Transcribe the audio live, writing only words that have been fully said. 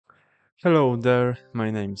Hello there,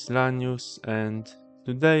 my name is Lanius, and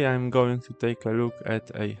today I'm going to take a look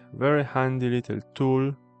at a very handy little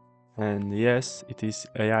tool. And yes, it is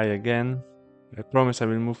AI again. I promise I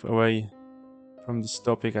will move away from this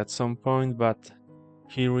topic at some point, but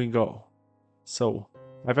here we go. So,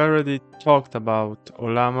 I've already talked about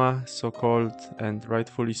Ollama, so-called and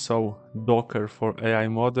rightfully so Docker for AI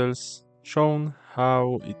models, shown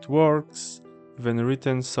how it works, even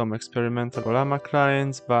written some experimental Ollama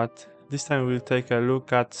clients, but this time we'll take a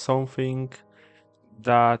look at something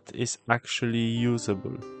that is actually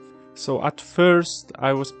usable. So at first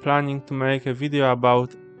I was planning to make a video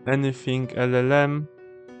about anything LLM,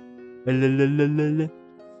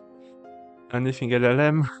 anything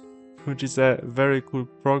LLM, which is a very cool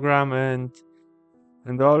program and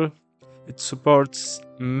all. It supports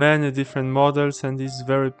many different models and is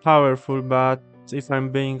very powerful, but if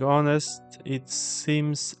I'm being honest, it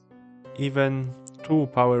seems even too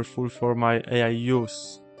powerful for my AI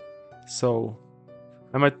use. So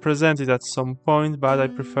I might present it at some point, but I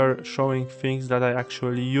prefer showing things that I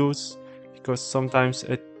actually use, because sometimes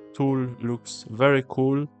a tool looks very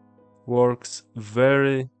cool, works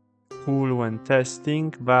very cool when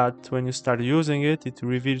testing, but when you start using it, it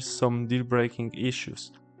reveals some deal-breaking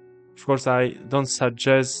issues. Of course, I don't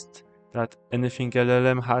suggest that anything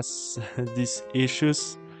LLM has these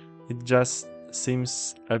issues. It just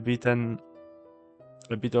seems a bit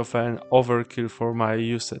of an overkill for my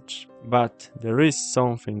usage. But there is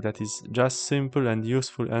something that is just simple and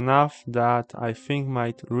useful enough that I think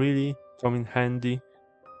might really come in handy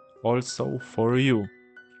also for you.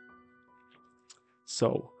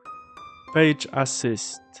 So, Page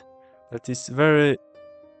Assist. That is very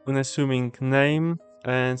unassuming name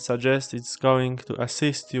and suggests it's going to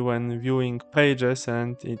assist you when viewing pages,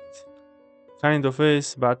 and it kind of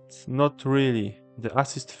is, but not really. The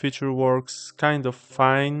assist feature works kind of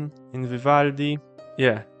fine in Vivaldi.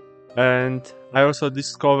 Yeah, and I also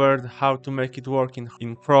discovered how to make it work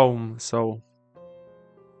in Chrome, so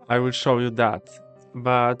I will show you that.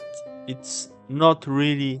 But it's not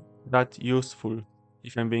really that useful,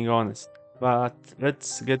 if I'm being honest. But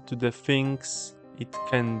let's get to the things it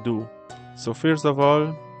can do. So first of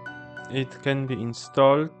all, it can be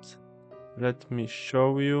installed. Let me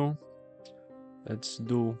show you. Let's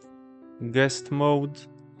do guest mode.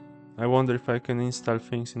 I wonder if I can install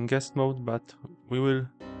things in guest mode, but we will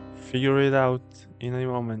figure it out in a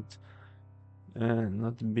moment.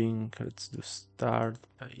 Not Bing, let's do start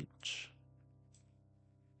page.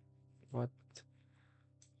 What?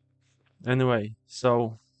 Anyway,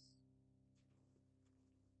 so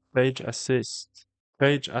page assist.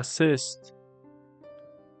 Page assist.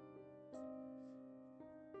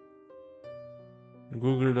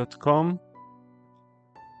 Google.com.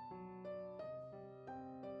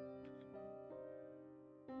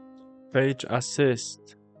 Page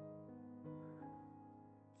assist.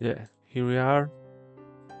 Yeah, here we are.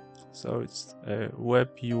 So it's a web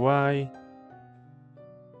UI.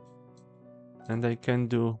 And I can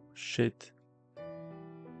do shit.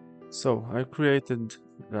 So I created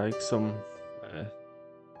like some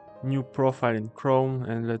new profile in Chrome,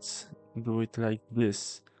 and let's do it like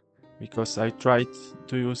this, because I tried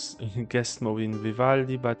to use guest mode in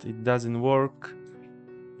Vivaldi, but it doesn't work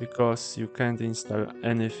because you can't install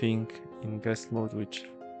anything in guest mode, which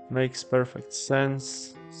makes perfect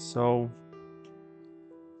sense. So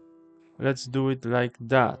let's do it like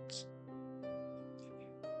that.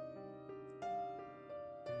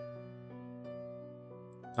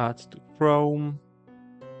 Add to Chrome,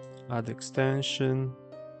 add extension.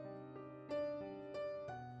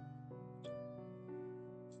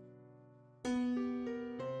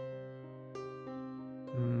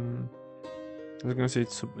 As you can see,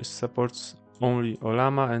 it supports only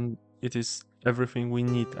Ollama, and it is everything we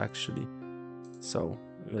need actually. So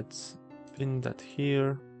let's pin that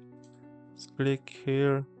here. Let's click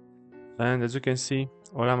here, and as you can see,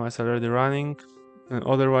 Ollama is already running, and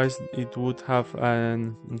otherwise it would have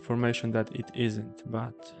an information that it isn't.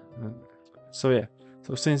 But so yeah,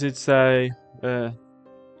 so since it's a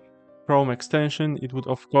Chrome extension, it would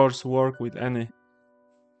of course work with any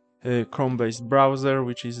Chrome-based browser,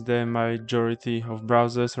 which is the majority of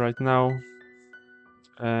browsers right now.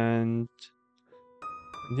 And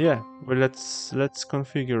yeah, well, let's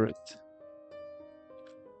configure it.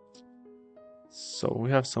 So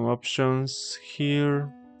we have some options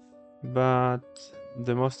here, but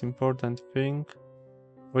the most important thing,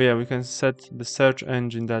 oh yeah, we can set the search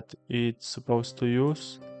engine that it's supposed to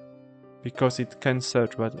use, because it can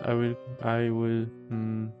search, but I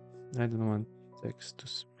don't want text to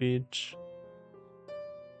speech.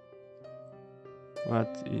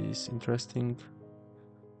 What is interesting?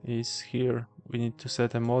 is here. We need to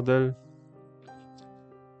set a model.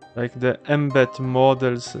 Like the embed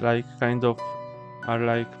models, like kind of are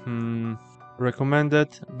like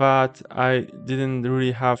recommended, but I didn't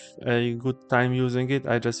really have a good time using it.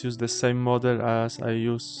 I just use the same model as I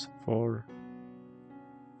use for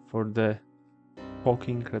the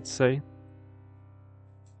poking, let's say.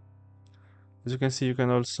 As you can see, you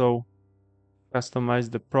can also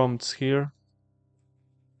customize the prompts here,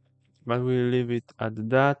 but we'll leave it at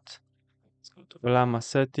that. Let's go to Ollama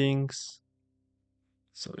settings.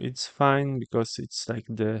 So it's fine because it's like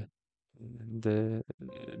the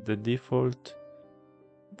the default,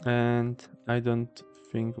 and I don't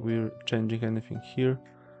think we're changing anything here.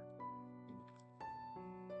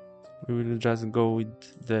 We will just go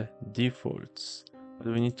with the defaults, but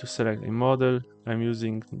we need to select a model. I'm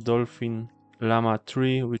using Dolphin Llama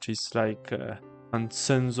 3, which is like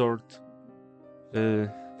uncensored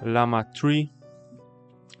Llama 3.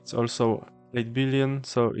 It's also 8 billion,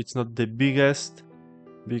 so it's not the biggest,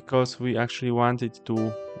 because we actually want it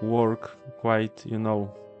to work quite, you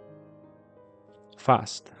know,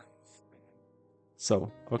 fast.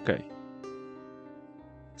 So, okay.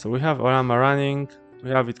 So we have Ollama running, we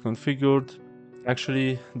have it configured.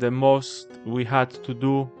 Actually, the most we had to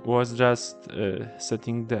do was just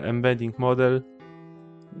setting the embedding model,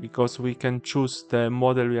 because we can choose the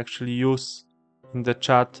model we actually use in the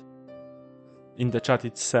chat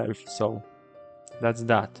itself. So that's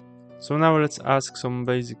that. So now let's ask some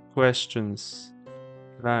basic questions,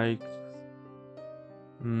 like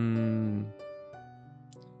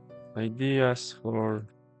ideas for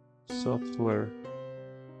software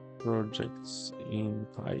projects in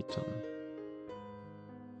Python.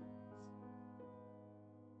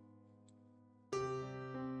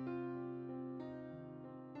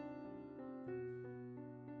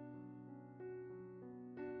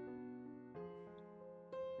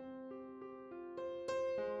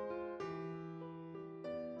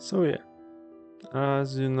 So yeah,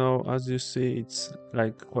 as you know, as you see, it's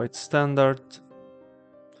like quite standard.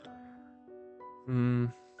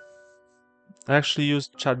 I actually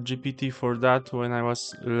used ChatGPT for that when I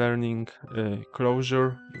was learning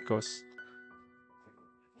Clojure, because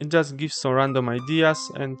it just gives some random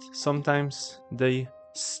ideas and sometimes they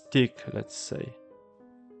stick, let's say.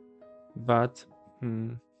 But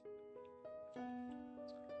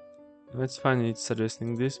it's funny it's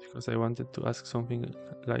suggesting this, because I wanted to ask something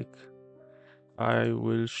like I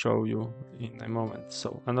will show you in a moment.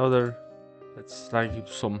 So another, let's like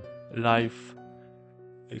some live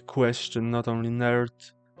question, not only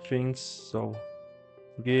nerd things. So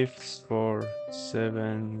gifts for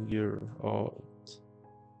 7-year-old.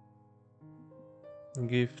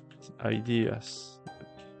 Gift ideas.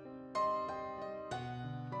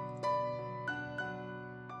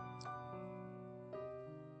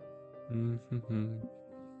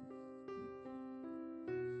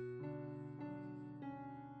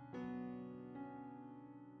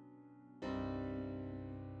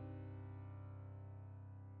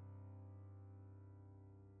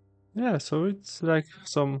 Yeah, so it's like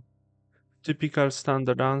some typical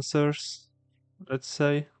standard answers, let's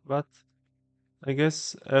say, but I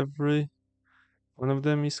guess every one of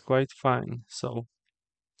them is quite fine. So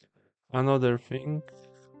another thing,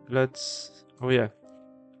 oh yeah,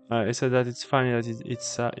 I said that it's funny that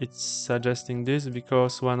it's suggesting this,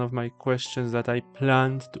 because one of my questions that I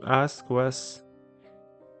planned to ask was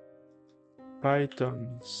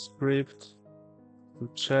Python script to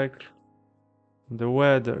check the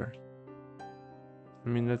weather. I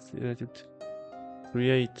mean, let it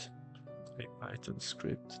create a Python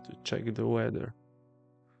script to check the weather.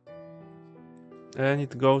 And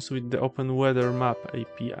it goes with the Open Weather Map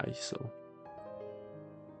API, so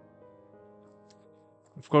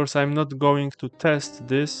of course I'm not going to test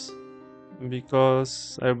this,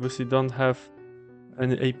 because I obviously don't have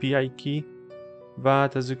an API key,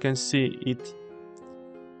 but as you can see, it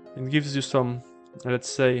gives you some, let's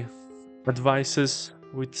say, advices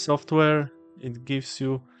with software. It gives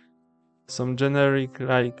you some generic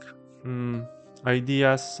like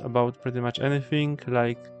ideas about pretty much anything,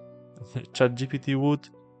 like ChatGPT would,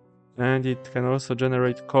 and it can also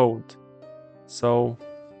generate code. So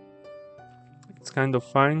it's kind of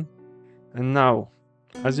fine. And now,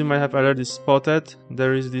 as you might have already spotted,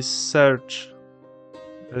 there is this search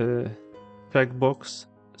checkbox,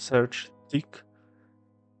 search tick,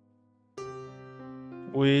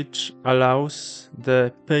 which allows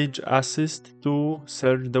the page assist to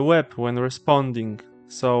search the web when responding.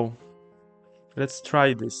 So let's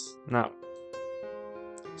try this now.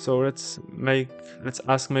 So let's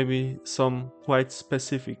ask maybe some quite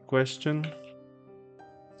specific question.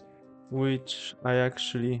 which I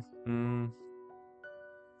actually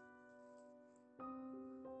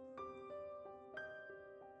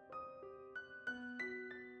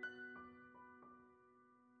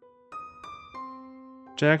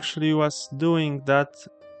was doing that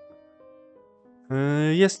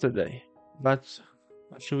yesterday, but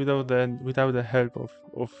actually without the help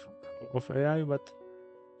of AI. But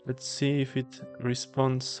let's see if it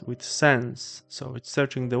responds with sense. So it's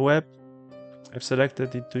searching the web. I've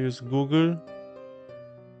selected it to use Google.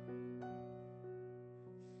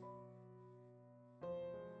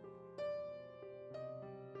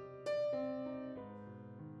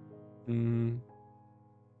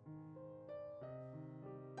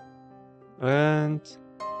 And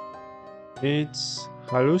it's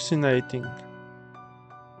hallucinating.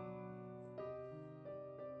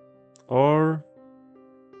 Or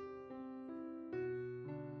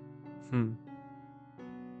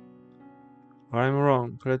I'm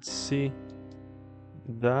wrong. Let's see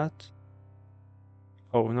that.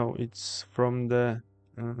 Oh no, it's from the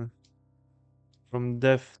from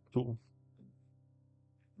dev 2,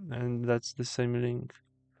 and that's the same link.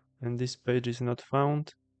 And this page is not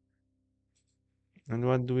found. And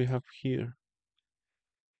what do we have here?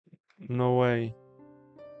 No way.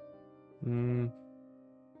 Can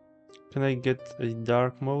I get a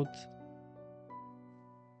dark mode?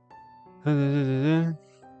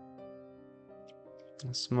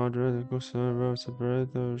 Smart radical server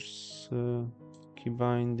separators, key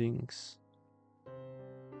bindings.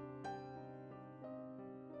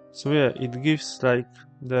 So yeah, it gives like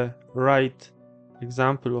the right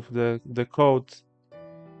example of the code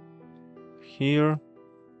here,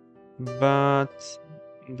 but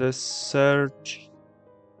the search,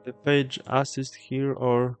 the page assist here,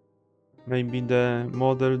 or maybe the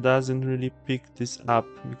model doesn't really pick this up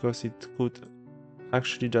because it could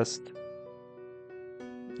actually just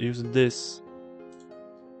use this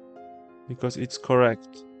because it's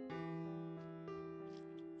correct.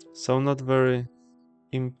 So not very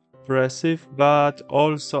impressive, but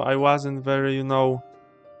also I wasn't very, I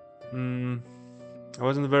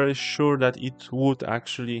wasn't very sure that it would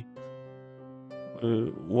actually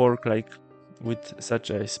work like with such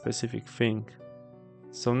a specific thing.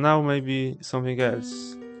 So now maybe something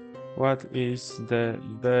else. What is the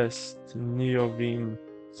best NeoVim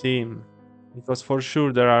theme? Because for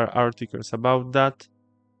sure there are articles about that,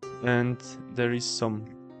 and there is some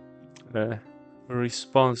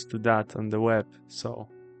response to that on the web. So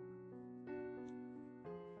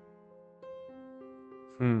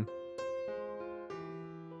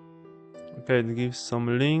okay, it gives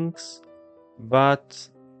some links, but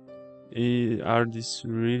are these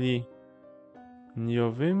really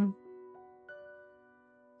NeoVim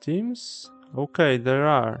themes? Okay, there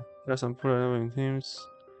are some programming themes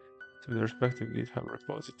to the respective GitHub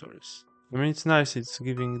repositories. I mean, it's nice. It's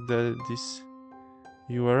giving these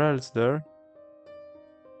URLs there,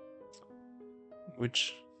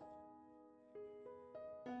 which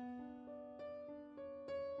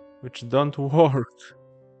don't work.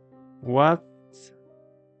 What?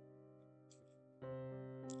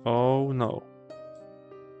 Oh no.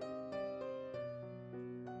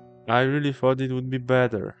 I really thought it would be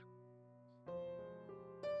better.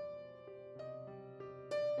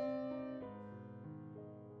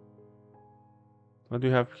 What do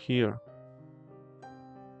we have here?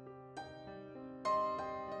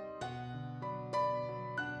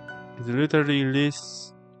 It literally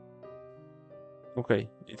lists. Okay,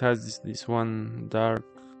 it has this one dark,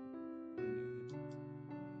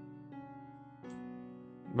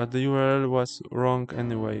 but the URL was wrong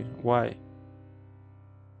anyway. Why?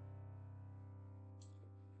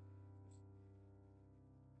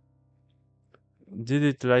 Did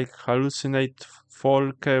it like hallucinate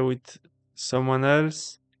Folke with someone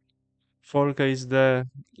else? Folke is the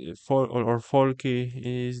or Folky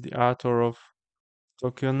is the author of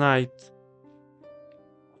Tokyo Night,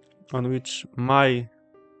 on which my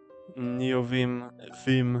NeoVim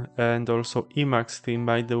theme and also Emacs theme,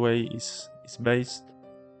 by the way, is based,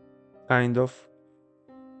 kind of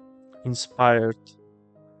inspired.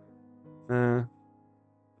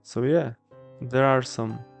 So yeah, there are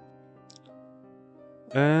some,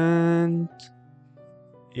 and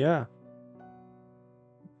yeah.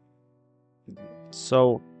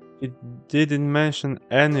 So it didn't mention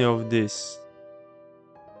any of this.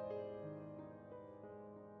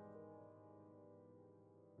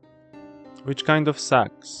 Which kind of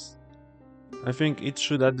sucks. I think it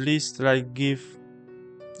should at least like give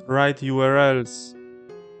right URLs.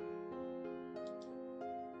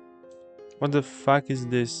 What the fuck is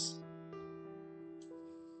this?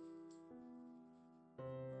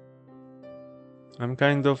 I'm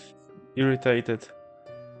kind of irritated.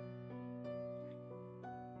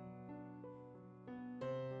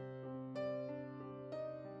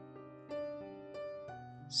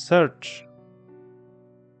 Search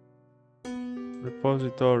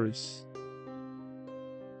repositories.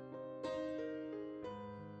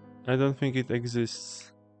 I don't think it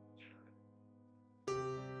exists.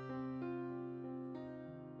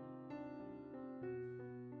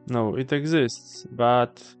 No, it exists,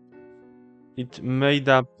 but it made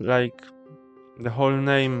up like the whole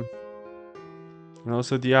name and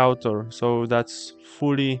also the author, so that's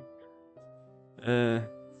fully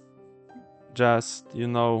just,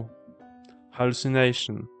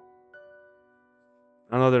 hallucination.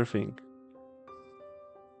 Another thing.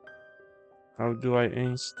 How do I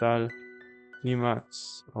install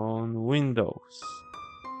Emacs on Windows?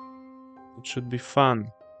 It should be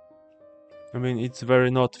fun. I mean, it's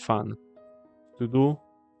very not fun to do,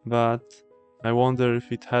 but I wonder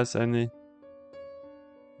if it has any...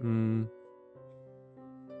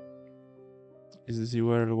 Is this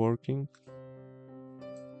URL working?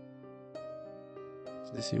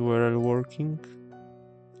 Is this URL working?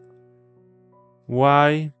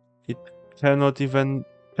 Why it can't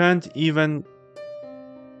even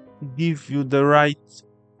give you the right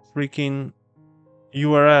freaking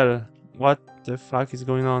URL? What the fuck is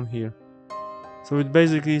going on here? So it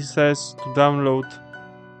basically says to download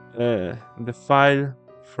the file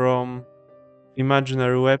from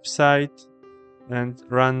imaginary website and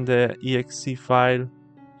run the exe file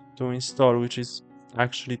to install, which is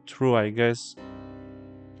actually true, I guess.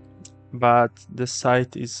 But the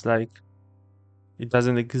site is like, it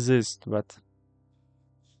doesn't exist. But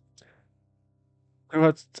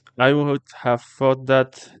what I would have thought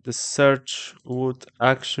that the search would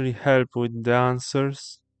actually help with the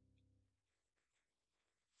answers.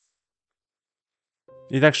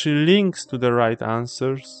 It actually links to the right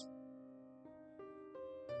answers.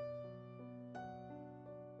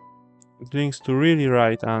 It links to really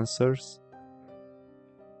right answers.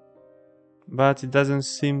 But it doesn't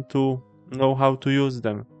seem to know how to use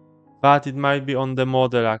them. But it might be on the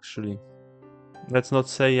model actually. Let's not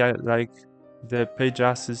say like the page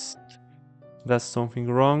assist does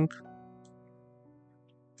something wrong,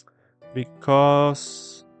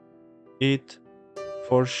 because it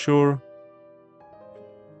for sure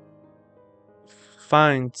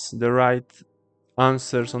finds the right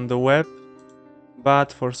answers on the web,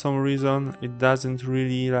 but for some reason it doesn't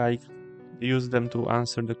really like use them to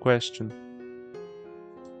answer the question.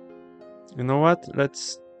 You know what?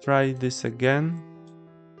 Let's try this again,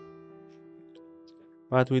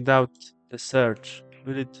 but without the search.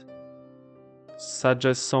 Will it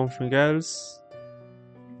suggest something else?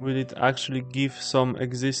 Will it actually give some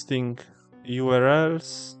existing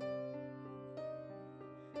URLs?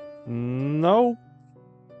 No.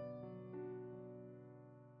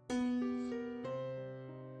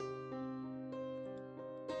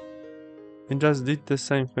 It just did the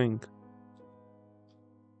same thing.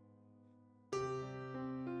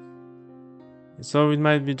 So it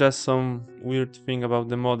might be just some weird thing about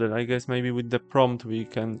the model. I guess maybe with the prompt we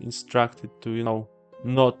can instruct it to,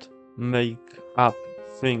 not make up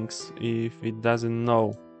things if it doesn't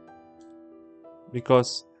know.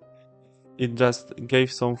 Because it just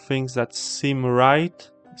gave some things that seem right,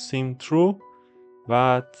 seem true,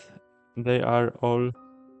 but they are all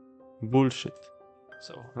bullshit.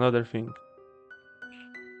 So another thing.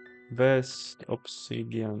 Best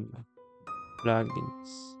Obsidian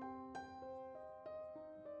plugins.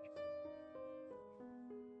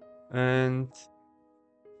 And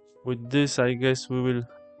with this, I guess we will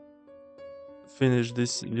finish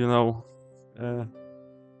this,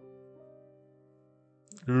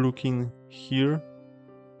 looking here.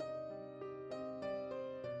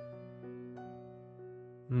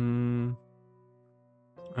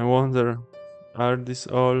 I wonder, are these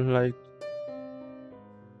all like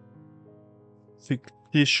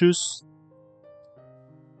fictitious?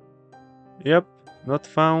 Yep, not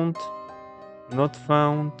found, not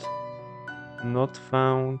found, not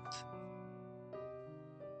found,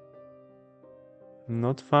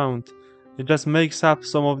 not found. It just makes up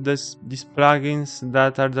some of these plugins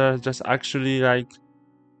that are just actually like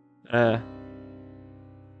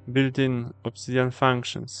built-in Obsidian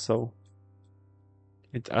functions. So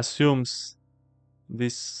it assumes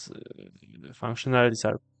these functionalities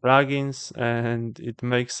are plugins and it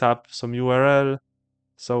makes up some URL.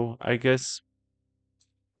 So I guess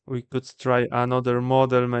we could try another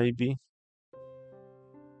model maybe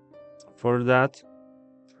for that.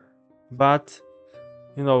 But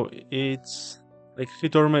it's like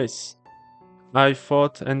hit or miss. I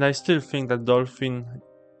thought, and I still think that Dolphin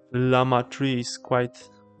Llama 3 is quite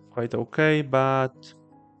quite okay, but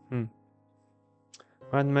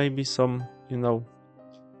and maybe some, you know,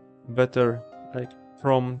 better like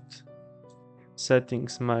prompt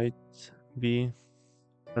settings might be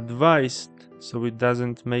advised so it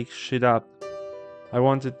doesn't make shit up. I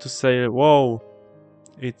wanted to say, whoa,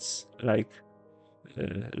 it's like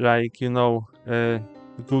you know,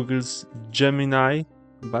 Google's Gemini,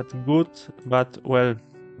 but good, but well,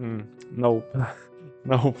 nope,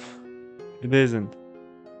 nope, it isn't.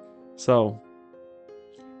 So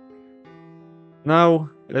now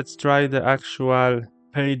let's try the actual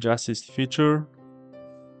page assist feature,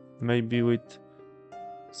 maybe with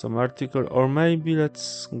some article, or maybe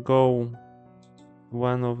let's go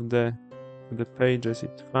one of the pages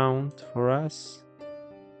it found for us,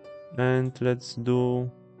 and let's do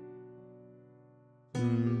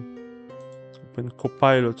open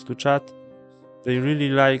Copilot to chat. They really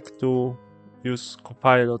like to use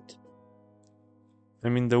Copilot. I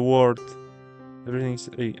mean the word, everything's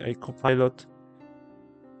a Copilot.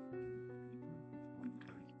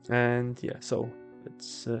 And yeah, so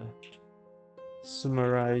let's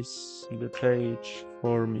summarize the page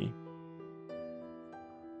for me.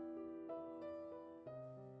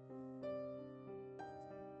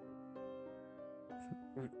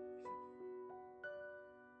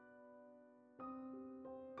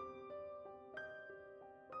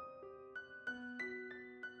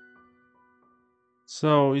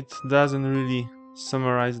 So it doesn't really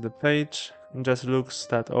summarize the page, it just looks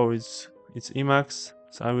that, oh, it's Emacs,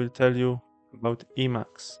 so I will tell you about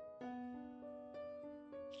Emacs.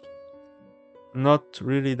 Not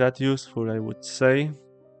really that useful, I would say.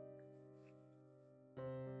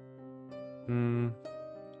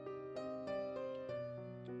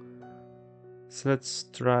 So let's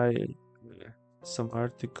try some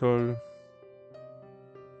article.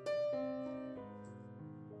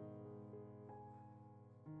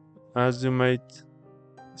 As you might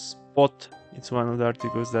spot, it's one of the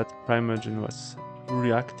articles that Primeagen was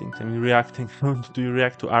reacting. I mean, reacting. Do you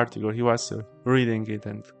react to article? He was reading it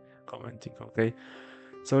and commenting. Okay,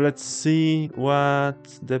 so let's see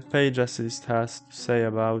what the page assist has to say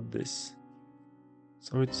about this.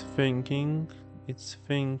 So it's thinking.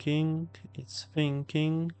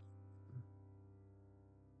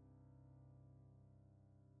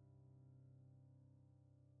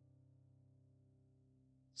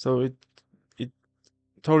 So it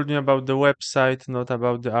told me about the website, not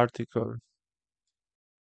about the article.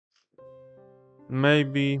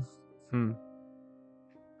 Maybe,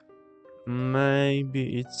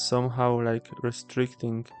 maybe it's somehow like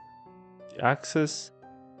restricting the access,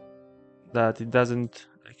 that it doesn't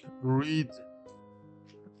like read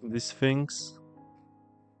these things.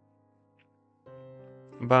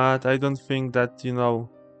 But I don't think that, you know,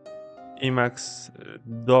 Emacs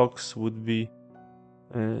docs would be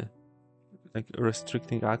like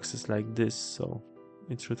restricting access like this, so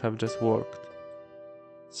it should have just worked.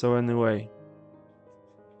 So anyway,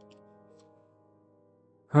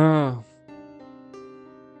 I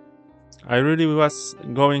really was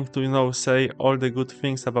going to, you know, say all the good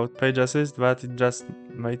things about page assist, but it just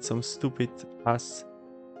made some stupid ass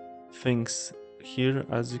things here,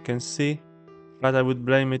 as you can see. But I would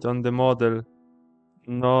blame it on the model,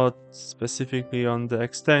 not specifically on the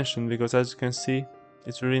extension, because as you can see,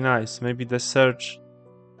 it's really nice. Maybe the search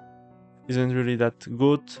isn't really that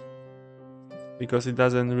good because it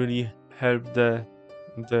doesn't really help the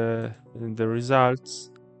results.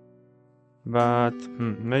 But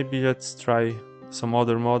maybe let's try some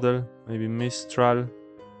other model, maybe Mistral.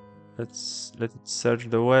 Let's let it search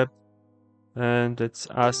the web, and let's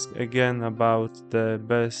ask again about the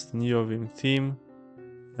best NeoVim theme.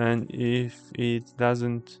 And if it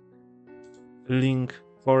doesn't link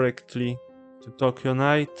correctly to Tokyo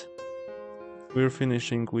Night, we're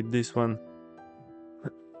finishing with this one.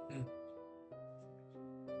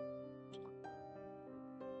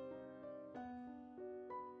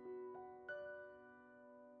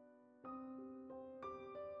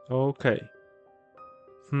 Okay.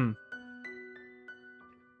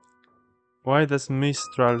 Why does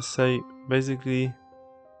Mistral say basically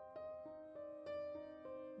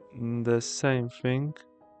the same thing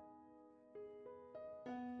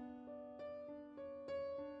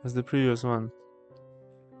as the previous one?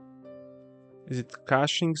 Is it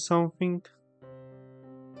caching something?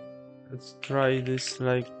 Let's try this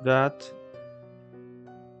like that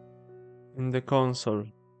in the console.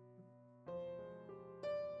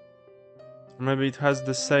 Maybe it has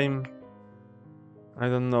the same, I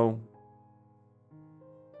don't know.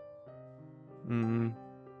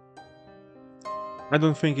 I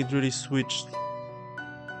don't think it really switched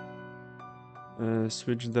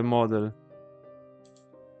the model.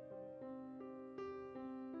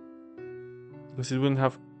 Because it wouldn't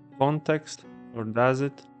have context, or does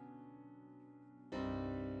it?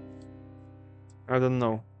 I don't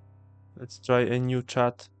know. Let's try a new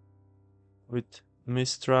chat with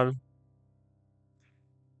Mistral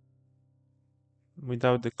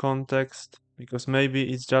without the context, because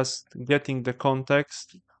maybe it's just getting the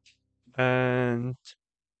context and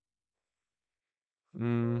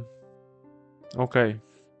okay.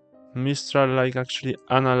 Mistral like actually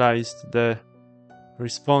analyzed the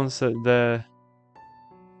response, the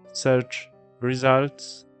search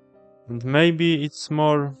results, and maybe it's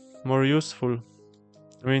more useful.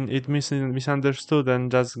 I mean, it misunderstood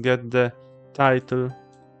and just get the title,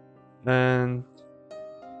 and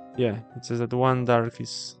yeah, it says that one dark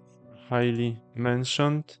is highly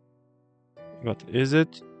mentioned. But is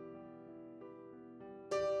it?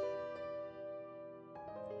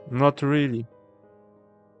 Not really.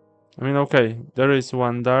 I mean, okay, there is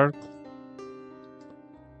one dark.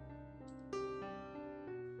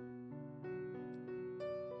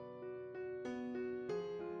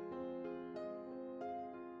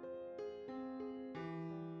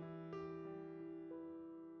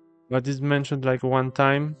 But it's mentioned like one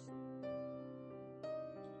time.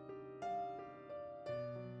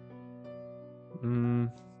 And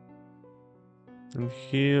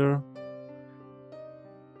here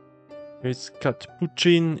it's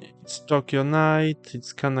Katpuchin, it's Tokyo Night,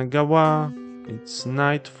 it's Kanagawa, it's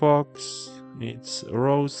Night Fox, it's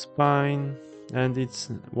Rose Pine, and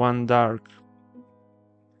it's one dark.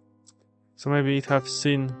 So maybe it have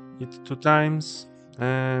seen it 2 times,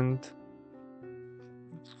 and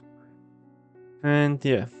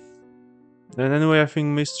yeah. And anyway, I think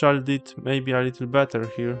Mistral did maybe a little better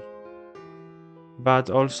here, but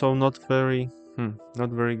also not very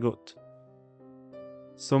good.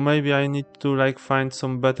 So maybe I need to like find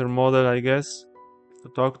some better model, I guess, to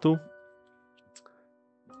talk to.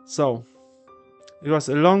 So it was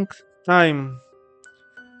a long time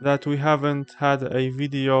that we haven't had a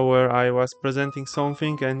video where I was presenting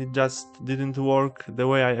something and it just didn't work the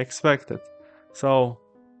way I expected. So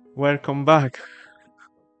welcome back.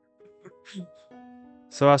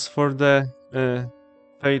 So as for the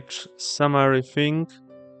page summary thing,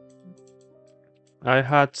 I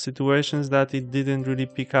had situations that it didn't really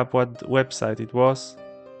pick up what website it was,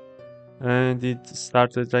 and it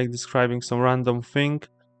started like describing some random thing,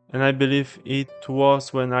 and I believe it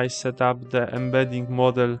was when I set up the embedding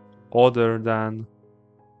model other than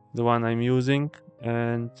the one I'm using,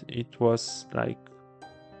 and it was like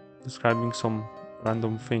describing some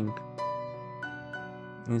random thing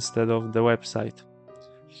instead of the website.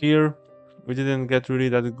 Here we didn't get really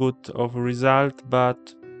that good of a result,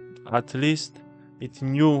 but at least it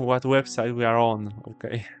knew what website we are on.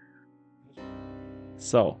 Okay.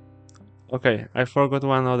 So okay, I forgot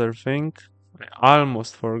one other thing. I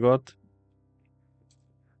almost forgot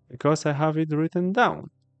because I have it written down,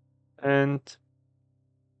 and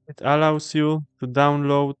it allows you to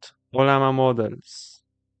download Ollama models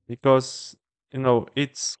because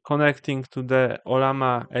it's connecting to the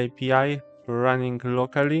Ollama API running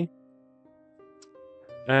locally,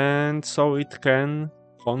 and so it can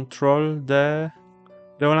control the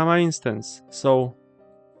Ollama instance. So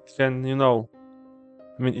it can,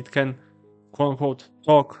 it can quote unquote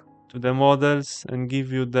talk to the models and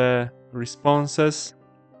give you the responses,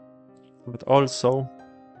 but also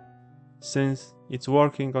since it's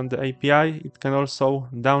working on the API, it can also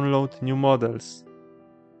download new models.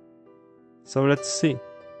 So let's see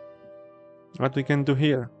what we can do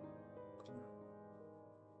here.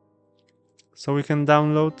 So we can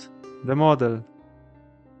download the model.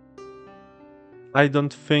 I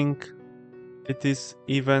don't think it is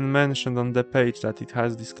even mentioned on the page that it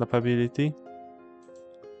has this capability,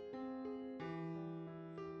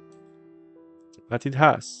 but it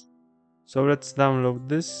has. So let's download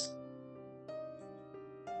this.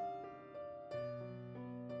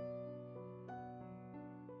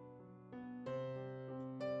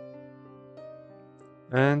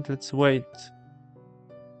 And let's wait.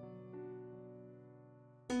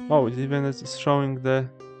 Oh, it even is showing the...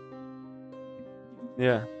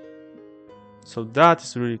 Yeah. So that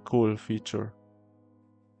is really cool feature.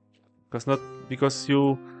 Because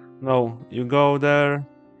you go there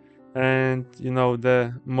and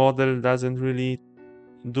the model doesn't really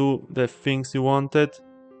do the things you wanted,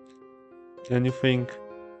 and you think,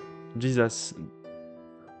 Jesus,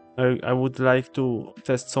 I would like to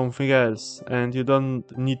test something else, and you don't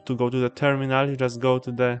need to go to the terminal, you just go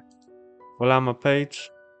to the Ollama page,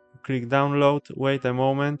 click download, wait a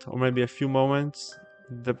moment or maybe a few moments,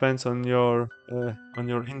 depends on your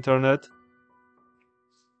internet,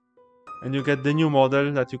 and you get the new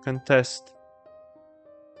model that you can test.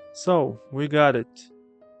 So, we got it.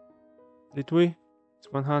 Did we? It's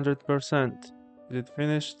 100%. Is it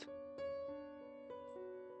finished?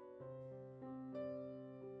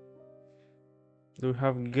 Do we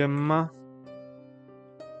have Gemma?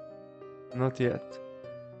 Not yet.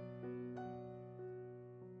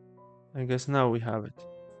 I guess now we have it.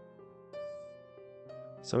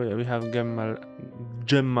 So yeah, we have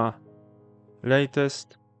Gemma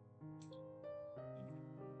latest.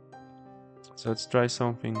 So let's try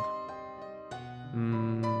something.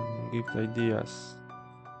 Gift ideas.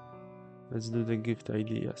 Let's do the gift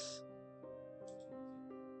ideas.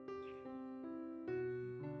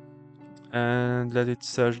 And let it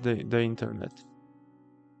search the internet.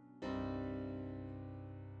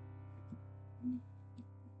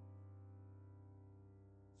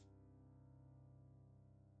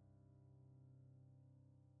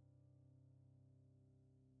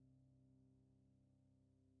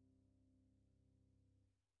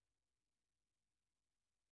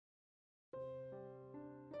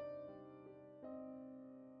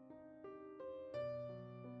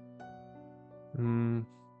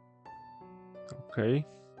 Okay.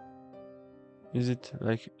 Is it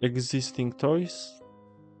like existing toys?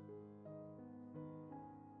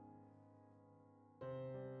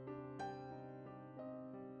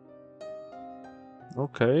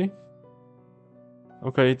 Okay.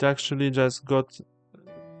 Okay, it actually just got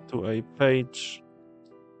to a page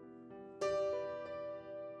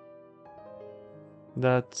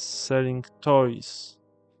that's selling toys.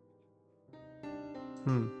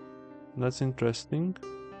 That's interesting.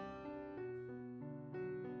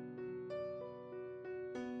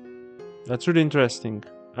 That's really interesting.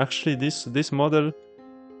 Actually, this model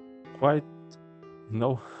quite,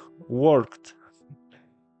 worked.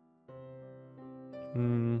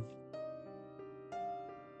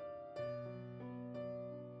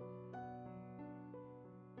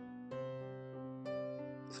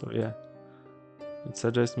 So yeah, it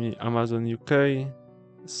suggests me Amazon UK,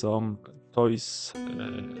 some toys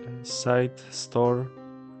site store,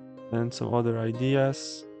 and some other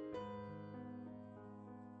ideas.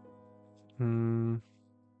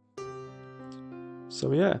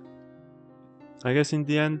 So yeah, I guess in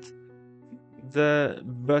the end, the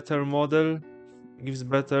better model gives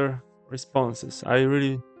better responses. I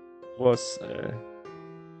really was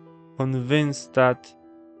convinced that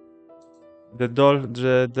the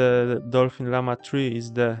Dolphin Llama 3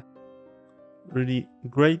 is the really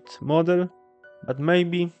great model, but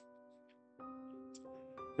maybe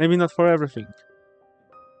not for everything.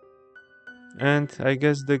 And I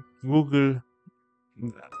guess the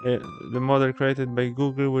the model created by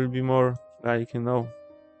Google will be more like,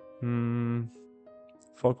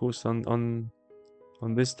 focused on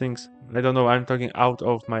these things. I don't know, I'm talking out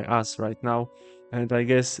of my ass right now, and I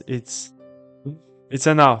guess it's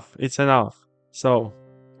enough. It's enough. So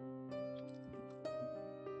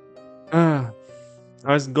I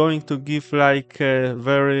was going to give like a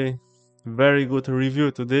very, very good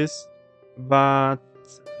review to this, but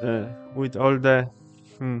with all the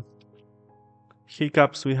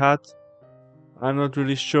hiccups we had, I'm not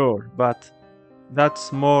really sure. But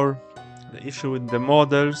that's more the issue with the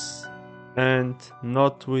models and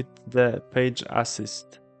not with the page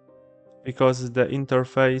assist, because the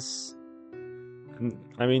interface,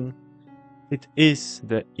 I mean, it is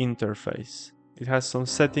the interface. It has some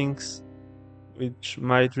settings which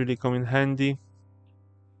might really come in handy.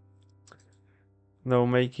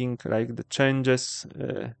 Making like the changes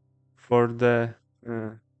for the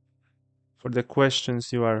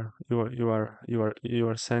questions you are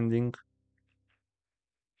sending,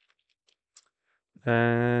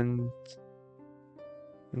 and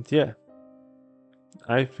yeah,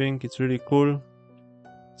 I think it's really cool.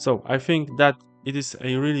 So I think that it is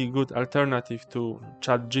a really good alternative to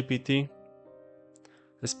ChatGPT,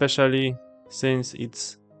 especially since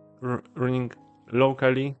it's running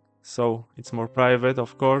locally, so it's more private,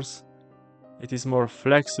 of course. It is more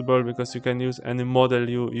flexible because you can use any model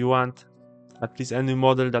you want, at least any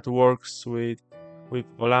model that works with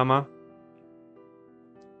Ollama.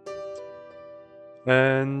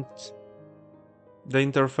 And the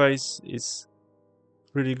interface is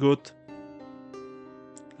really good.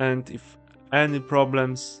 And if any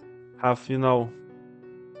problems have,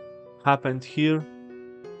 happened here,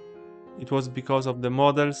 it was because of the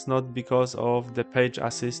models, not because of the page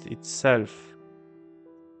assist itself.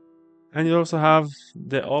 And you also have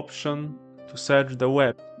the option to search the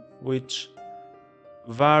web, which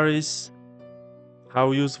varies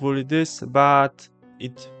how useful it is, but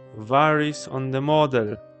it varies on the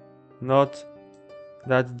model, not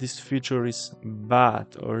that this feature is bad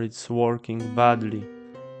or it's working badly.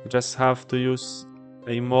 You just have to use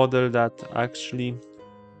a model that actually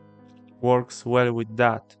works well with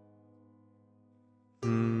that.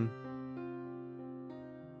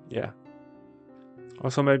 Yeah.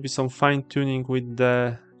 Also maybe some fine-tuning with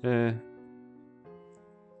the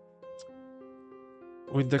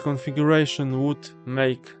configuration would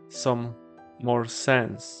make some more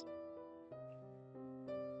sense.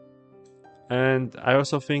 And I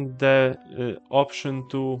also think the option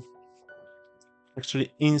to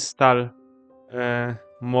actually install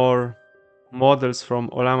more models from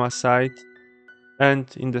Ollama side, and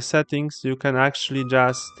in the settings you can actually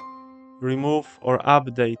just remove or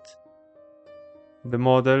update the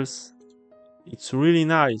models. It's really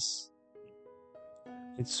nice.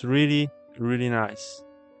 It's really nice.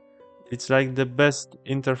 It's like the best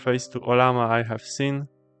interface to Ollama I have seen,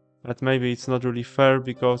 but maybe it's not really fair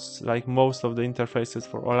because like most of the interfaces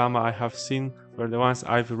for Ollama I have seen were the ones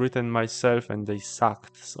I've written myself and they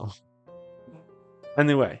sucked. So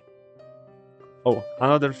anyway. Oh,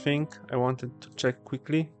 another thing I wanted to check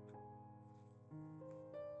quickly.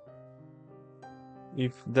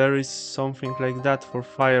 If there is something like that for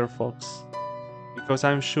Firefox. Because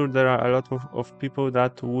I'm sure there are a lot of people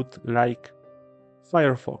that would like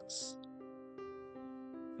Firefox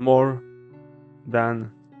more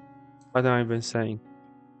than, what am I been saying?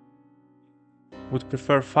 Would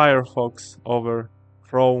prefer Firefox over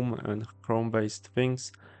Chrome and Chrome-based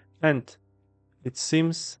things, and it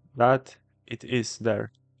seems that it is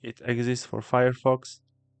there. It exists for Firefox,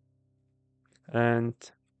 and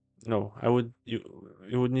no, you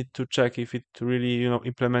would need to check if it really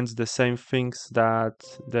implements the same things that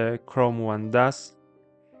the Chrome one does,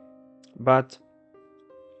 but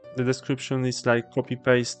the description is like copy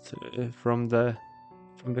paste from the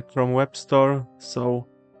Chrome Web Store, so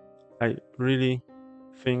I really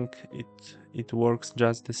think it works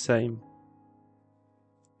just the same,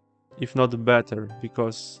 if not better,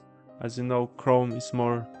 because as you know, Chrome is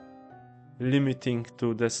more limiting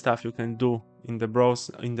to the stuff you can do in the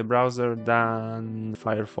browser than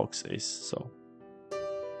Firefox is. So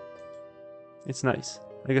it's nice.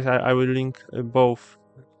 I guess I will link both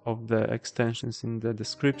of the extensions in the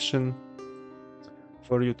description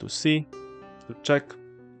for you to see, to check.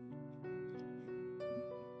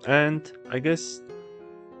 And I guess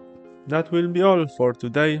that will be all for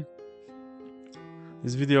today.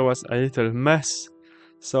 This video was a little mess,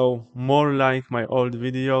 so more like my old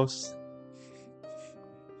videos.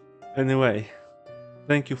 Anyway,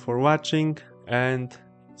 thank you for watching and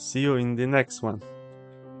see you in the next one.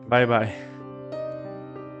 Bye bye.